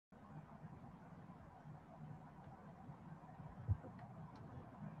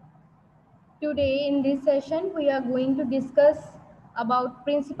Today in this session, we are going to discuss about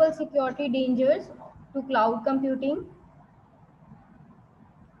principal security dangers to cloud computing.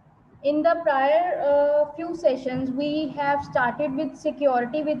 In the prior few sessions, we have started with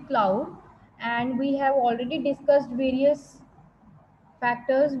security with cloud, and we have already discussed various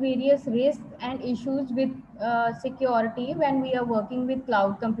factors, various risks and issues with security when we are working with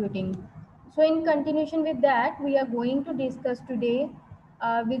cloud computing. So in continuation with that, we are going to discuss today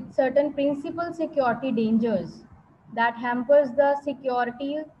with certain principal security dangers that hampers the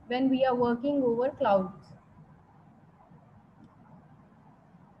security when we are working over clouds.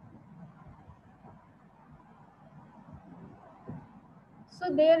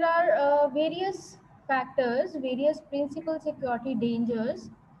 So there are various factors, various principal security dangers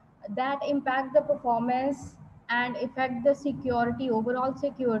that impact the performance and affect the security, overall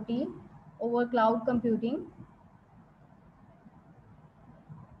security over cloud computing.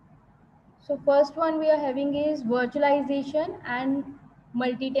 So first one we are having is virtualization and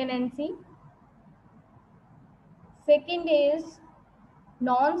multi-tenancy. Second is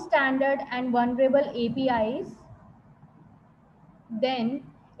non-standard and vulnerable APIs. Then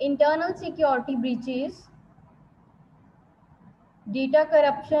internal security breaches, data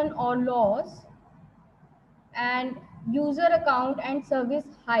corruption or loss, and user account and service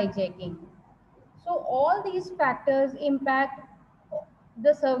hijacking. So all these factors impact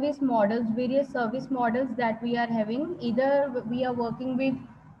the service models, various service models that we are having. Either we are working with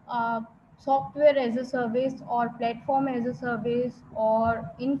uh, software as a service or platform as a service or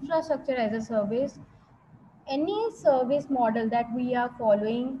infrastructure as a service. Any service model that we are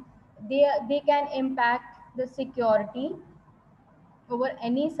following, they can impact the security over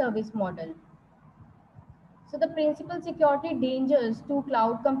any service model. So the principal security dangers to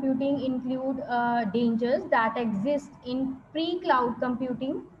cloud computing include dangers that exist in pre-cloud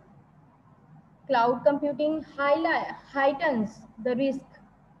computing. Cloud computing heightens the risk.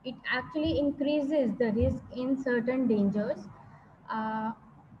 It actually increases the risk in certain dangers, uh,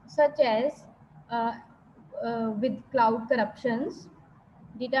 such as uh, with cloud corruptions.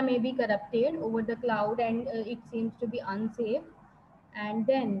 Data may be corrupted over the cloud and it seems to be unsafe. And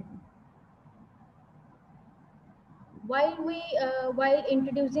then while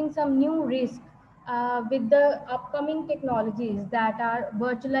introducing some new risk with the upcoming technologies that are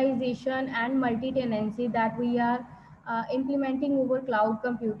virtualization and multi-tenancy that we are implementing over cloud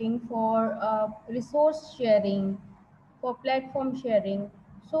computing for resource sharing, for platform sharing.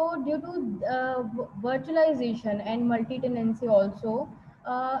 So due to virtualization and multi-tenancy also,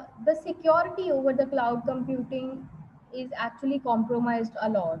 the security over the cloud computing is actually compromised a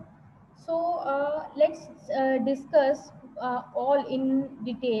lot. So let's discuss all in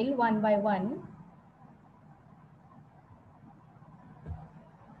detail one by one.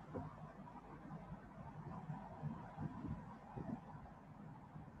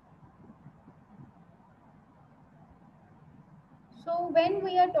 So when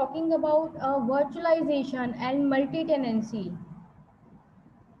we are talking about virtualization and multi-tenancy,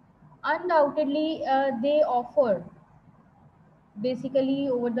 undoubtedly they offer, basically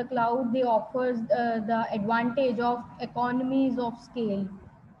over the cloud, they offers the advantage of economies of scale.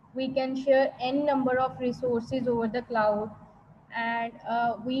 We can share n number of resources over the cloud, and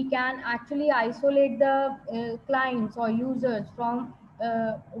we can actually isolate the clients or users from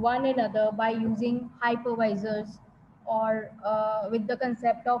one another by using hypervisors or with the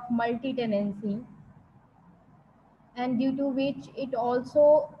concept of multi-tenancy, and due to which it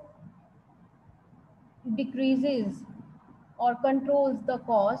also decreases or controls the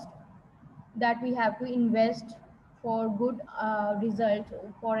cost that we have to invest for good result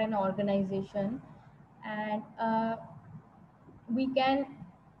for an organization. And we can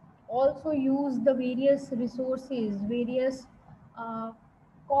also use the various resources, various uh,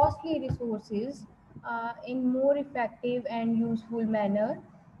 costly resources in more effective and useful manner,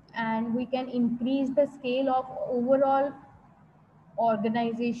 and we can increase the scale of overall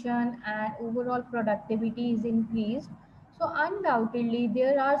organization and overall productivity is increased. So undoubtedly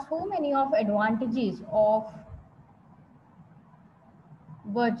there are so many of advantages of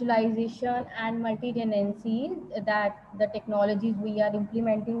virtualization and multi-tenancy that the technologies we are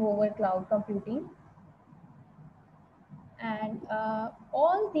implementing over cloud computing. And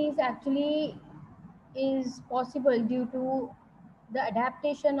all these actually is possible due to the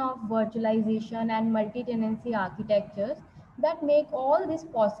adaptation of virtualization and multi-tenancy architectures that make all this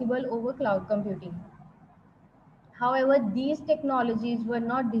possible over cloud computing. However, these technologies were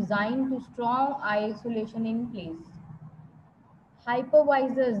not designed to strong isolation in place.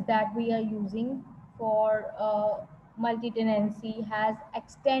 Hypervisors that we are using for multi-tenancy has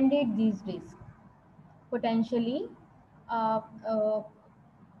extended these risks, potentially uh, uh,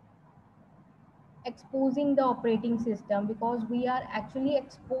 exposing the operating system, because we are actually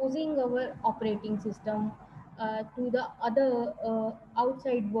exposing our operating system to the other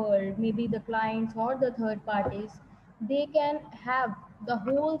outside world, maybe the clients or the third parties. They can have the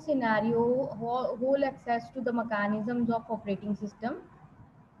whole scenario, whole access to the mechanisms of operating system.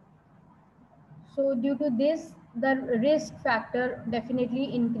 So due to this, the risk factor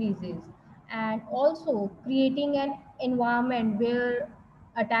definitely increases, and also creating an environment where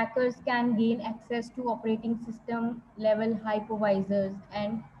attackers can gain access to operating system level hypervisors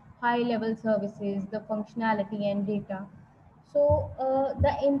and high level services, the functionality and data. So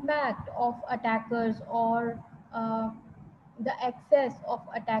the impact of attackers, or uh, the access of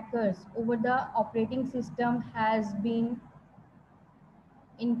attackers over the operating system has been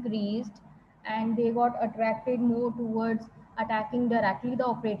increased, and they got attracted more towards attacking directly the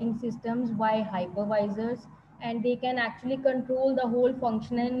operating systems by hypervisors, and they can actually control the whole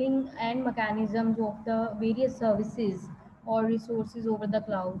functioning and mechanisms of the various services or resources over the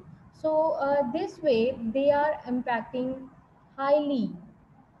cloud. So this way they are impacting highly.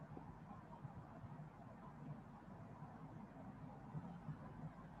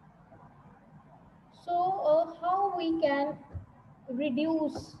 So how we can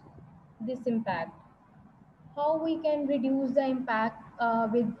reduce this impact, how we can reduce the impact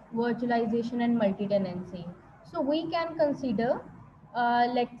with virtualization and multi-tenancy. So we can consider,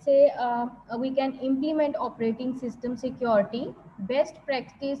 let's say, we can implement operating system security best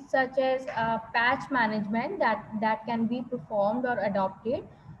practice, such as patch management, that can be performed or adopted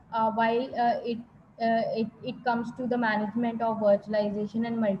while it comes to the management of virtualization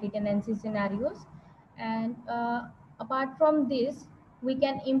and multi-tenancy scenarios. And apart from this, we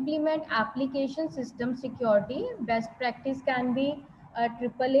can implement application system security. Best practice can be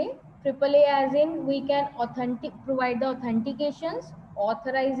AAA. AAA as in we can provide the authentications,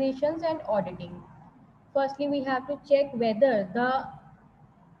 authorizations, and auditing. Firstly, we have to check whether the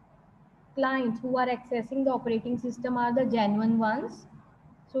clients who are accessing the operating system are the genuine ones.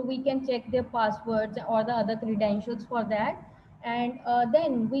 So we can check their passwords or the other credentials for that. And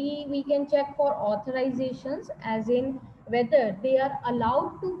then we can check for authorizations, as in whether they are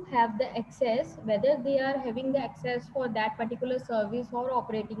allowed to have the access, whether they are having the access for that particular service or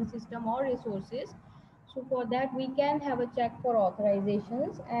operating system or resources. So for that, we can have a check for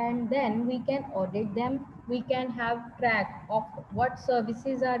authorizations, and then we can audit them. We can have track of what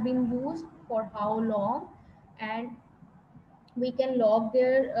services are being used for how long, and we can log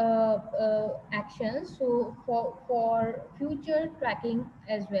their actions, so for future tracking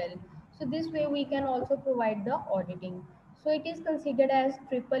as well. So this way we can also provide the auditing. So it is considered as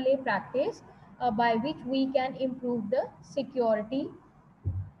AAA practice, by which we can improve the security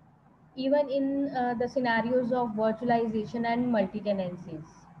even in the scenarios of virtualization and multi-tenancies.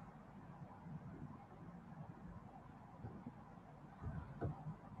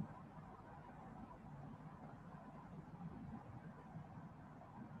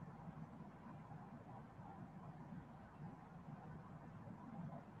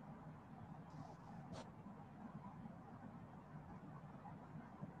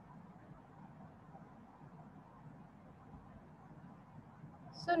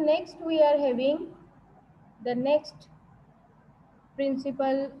 So next we are having the next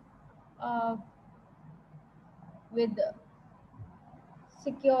principle uh, with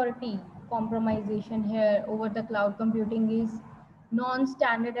security compromisation here over the cloud computing is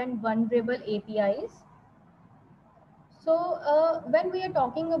non-standard and vulnerable APIs. So when we are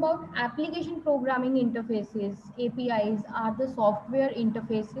talking about application programming interfaces, APIs are the software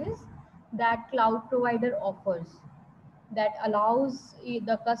interfaces that cloud provider offers, that allows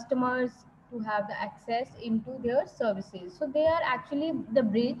the customers to have the access into their services. So they are actually the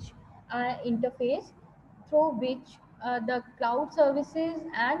bridge interface through which the cloud services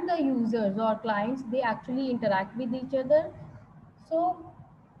and the users or clients, they actually interact with each other. So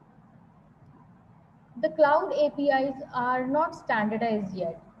the cloud APIs are not standardized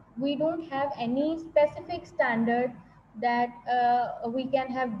yet. We don't have any specific standard that we can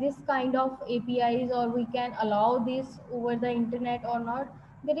have this kind of APIs, or we can allow this over the internet or not.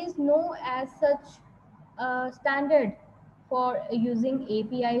 There is no as such standard for using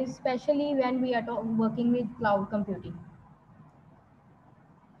APIs, especially when we are working with cloud computing.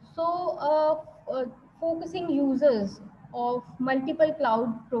 So, focusing users of multiple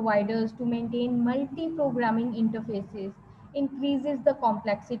cloud providers to maintain multi-programming interfaces increases the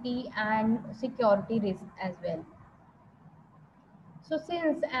complexity and security risk as well. So,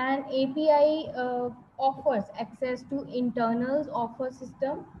 since an API offers access to internals of a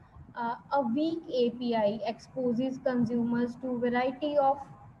system. A weak API exposes consumers to variety of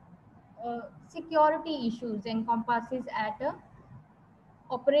security issues encompasses at a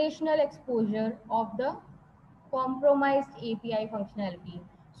operational exposure of the compromised API functionality.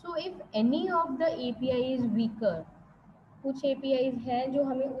 So if any of the API is weaker, कुछ APIs हैं जो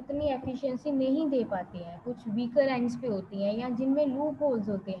हमें उतनी efficiency नहीं दे पाती हैं, कुछ weaker ends पे होती हैं या जिनमें लूप होल्स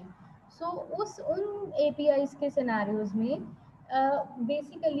होते हैं, सो उन APIs के सिनेरियोज में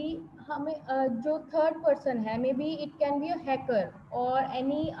बेसिकली हमें जो थर्ड पर्सन है, may be it can be a hacker और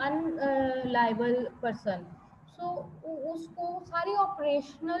एनी अनलाइबल पर्सन, सो उसको सारी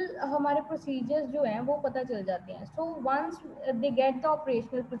ऑपरेशनल हमारे प्रोसीजर्स जो हैं वो पता चल जाते हैं. So once they get the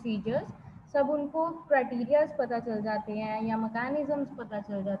operational procedures, सब उनको क्राइटेरियाज पता चल जाते हैं या मैकेनिज्म्स पता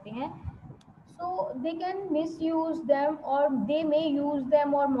चल जाते हैं, so they can misuse them or they may use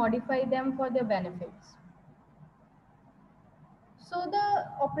them or modify them for their benefits. So the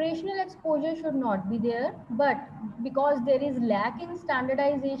operational exposure should not be there, but because there is lack in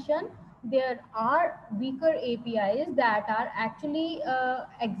standardization, there are weaker APIs that are actually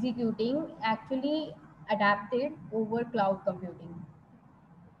executing, actually adapted over cloud computing.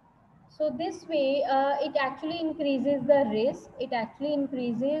 So this way, it actually increases the risk, it actually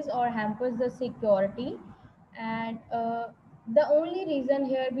increases or hampers the security, and the only reason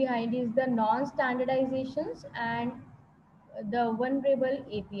here behind is the non-standardizations and the vulnerable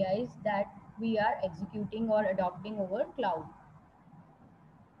APIs that we are executing or adopting over cloud.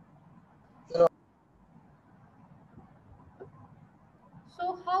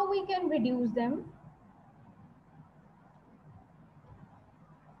 So how we can reduce them?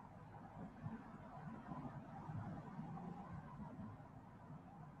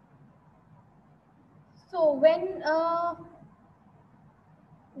 So when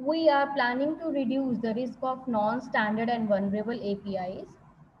we are planning to reduce the risk of non-standard and vulnerable APIs,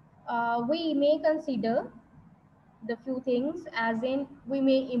 we may consider the few things, as in we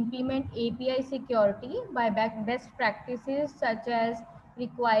may implement API security by best practices such as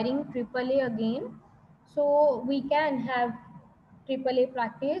requiring AAA again. So we can have AAA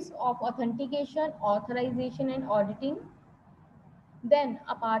practice of authentication, authorization and auditing. Then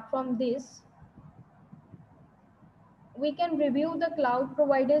apart from this, we can review the cloud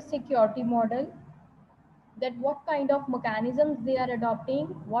provider's security model, that what kind of mechanisms they are adopting,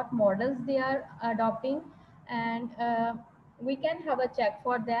 what models they are adopting, and we can have a check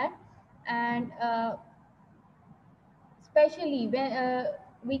for that. And especially when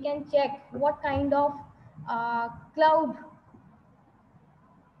we can check what kind of cloud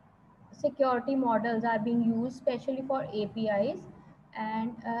security models are being used, especially for APIs,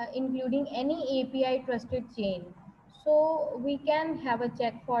 and including any API trusted chain. So we can have a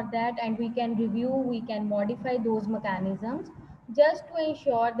check for that, and we can review, we can modify those mechanisms just to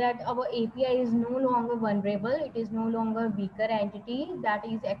ensure that our API is no longer vulnerable, it is no longer weaker entity that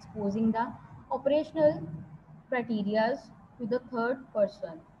is exposing the operational criteria to the third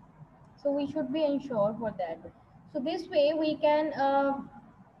person. So we should be ensured for that. So this way we can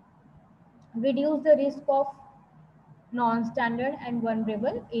reduce the risk of non-standard and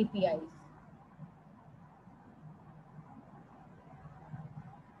vulnerable APIs.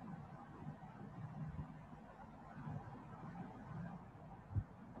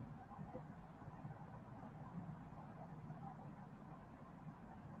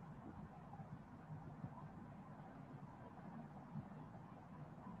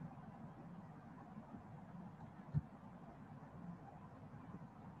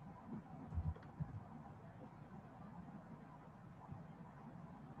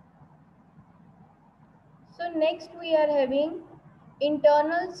 So next we are having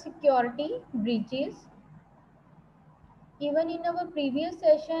internal security breaches. Even in our previous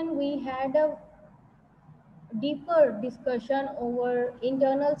session, we had a deeper discussion over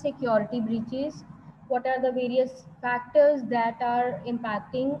internal security breaches. What are the various factors that are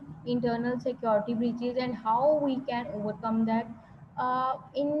impacting internal security breaches and how we can overcome that.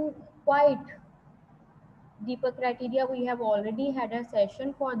 In quite deeper criteria, we have already had a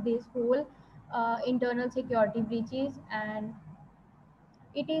session for this whole internal security breaches, and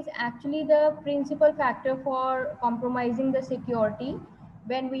it is actually the principal factor for compromising the security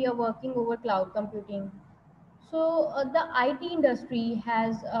when we are working over cloud computing. So the IT industry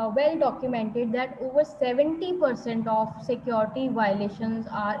has well documented that over 70% of security violations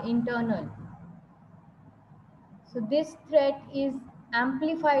are internal. So this threat is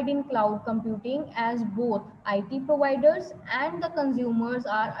amplified in cloud computing as both IT providers and the consumers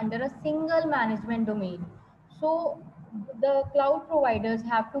are under a single management domain. So the cloud providers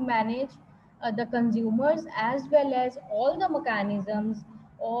have to manage the consumers as well as all the mechanisms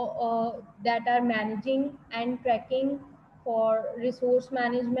that are managing and tracking for resource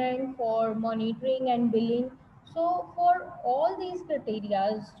management, for monitoring and billing. So for all these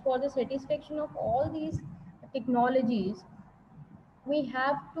criteria, for the satisfaction of all these technologies, we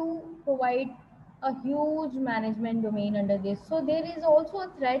have to provide a huge management domain under this. So there is also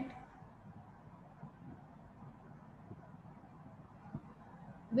a threat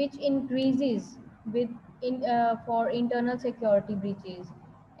which increases for internal security breaches.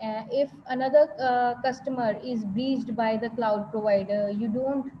 If another customer is breached by the cloud provider, you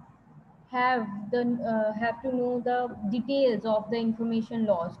don't have to know the details of the information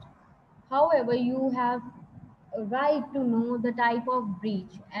lost. However, you have a right to know the type of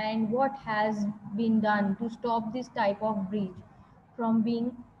breach and what has been done to stop this type of breach from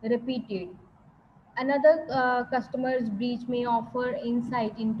being repeated. Another customer's breach may offer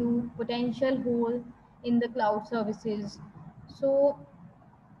insight into potential hole in the cloud services. So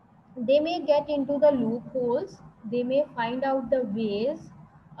they may get into the loopholes, they may find out the ways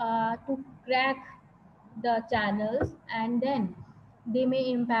to crack the channels, and then they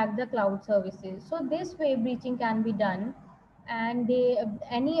may impact the cloud services. So this way breaching can be done, and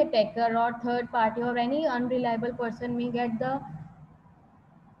any attacker or third party or any unreliable person may get the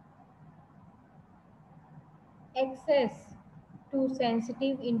access to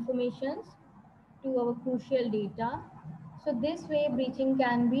sensitive informations, to our crucial data. So this way breaching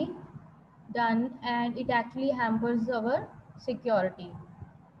can be done, and it actually hampers our security.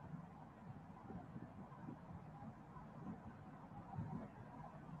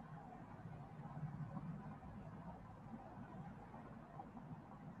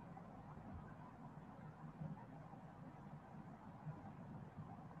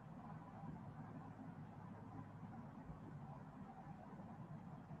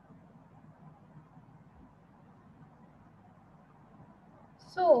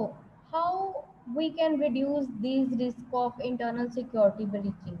 So how we can reduce these risks of internal security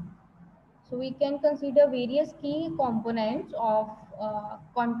breaching? So we can consider various key components of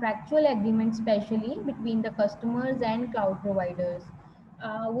contractual agreements, especially between the customers and cloud providers.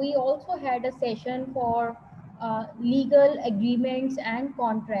 We also had a session for legal agreements and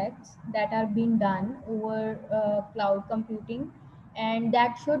contracts that are being done over cloud computing, and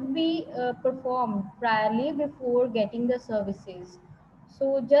that should be performed priorly before getting the services.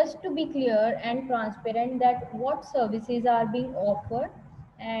 So just to be clear and transparent that what services are being offered,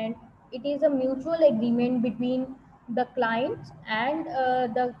 and it is a mutual agreement between the clients and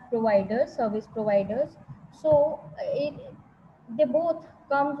the providers, service providers. So they both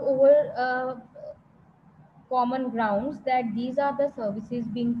comes over common grounds that these are the services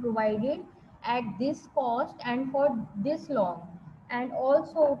being provided at this cost and for this long, and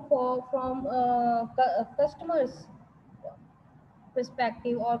also for from customers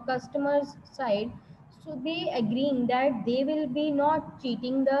perspective or customers side. So they agreeing that they will be not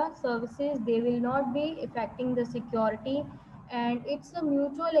cheating the services, they will not be affecting the security, and it's a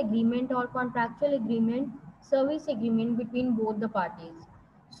mutual agreement or contractual agreement, service agreement between both the parties.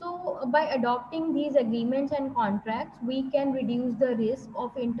 So by adopting these agreements and contracts, we can reduce the risk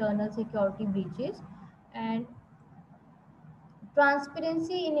of internal security breaches. And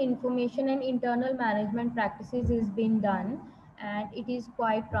transparency in information and internal management practices is being done, and it is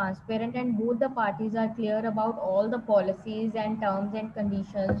quite transparent, and both the parties are clear about all the policies and terms and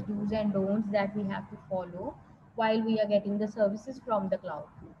conditions, do's and don'ts that we have to follow while we are getting the services from the cloud.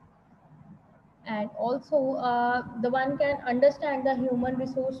 And also the one can understand the human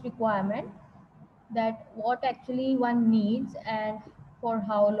resource requirement, that what actually one needs and for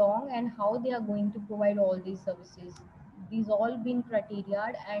how long and how they are going to provide all these services. These all been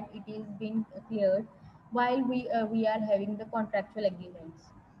criteria, and it is being cleared while we are having the contractual agreements.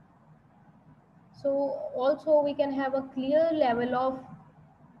 So also we can have a clear level of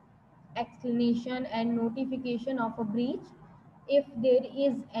explanation and notification of a breach. If there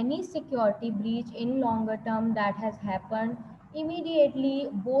is any security breach in longer term that has happened, immediately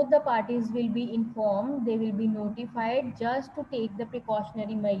both the parties will be informed, they will be notified just to take the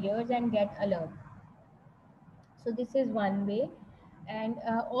precautionary measures and get alert. So this is one way. And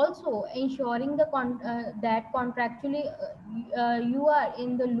also ensuring that contractually you are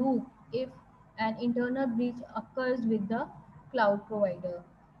in the loop if an internal breach occurs with the cloud provider.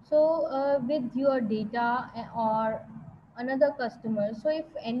 So with your data or another customer, so if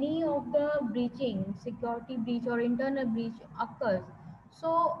any of the breaching, security breach or internal breach occurs,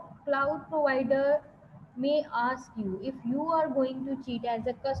 so cloud provider may ask you, if you are going to cheat as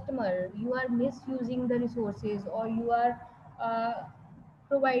a customer, you are misusing the resources, or you are uh,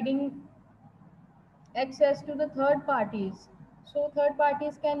 providing access to the third parties. So third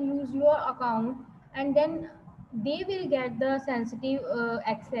parties can use your account, and then they will get the sensitive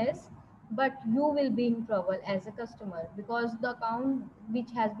access, but you will be in trouble as a customer because the account which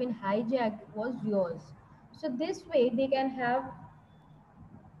has been hijacked was yours. So this way they can have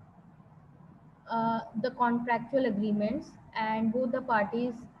the contractual agreements, and both the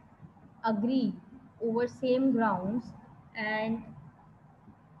parties agree over same grounds, and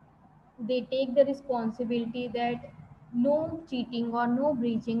they take the responsibility that no cheating or no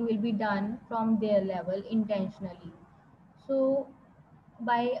breaching will be done from their level intentionally. So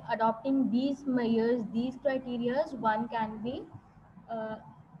by adopting these measures, these criteria, one can be uh,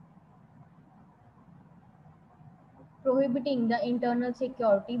 prohibiting the internal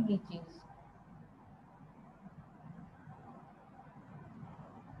security breaches.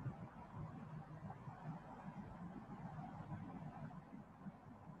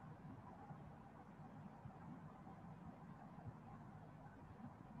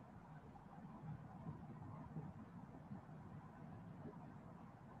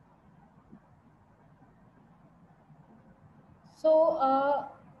 So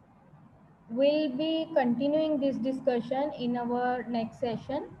we'll be continuing this discussion in our next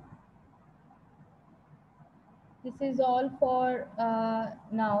session. This is all for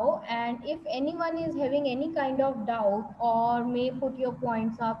now, and if anyone is having any kind of doubt or may put your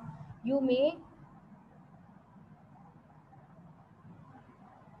points up, you may.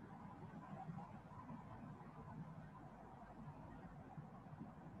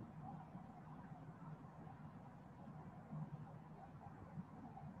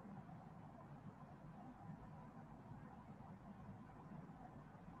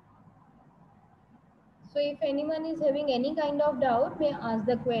 So if anyone is having any kind of doubt, may ask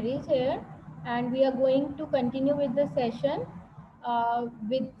the queries here, and we are going to continue with the session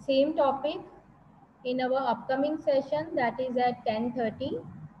with same topic in our upcoming session, that is at 10:30.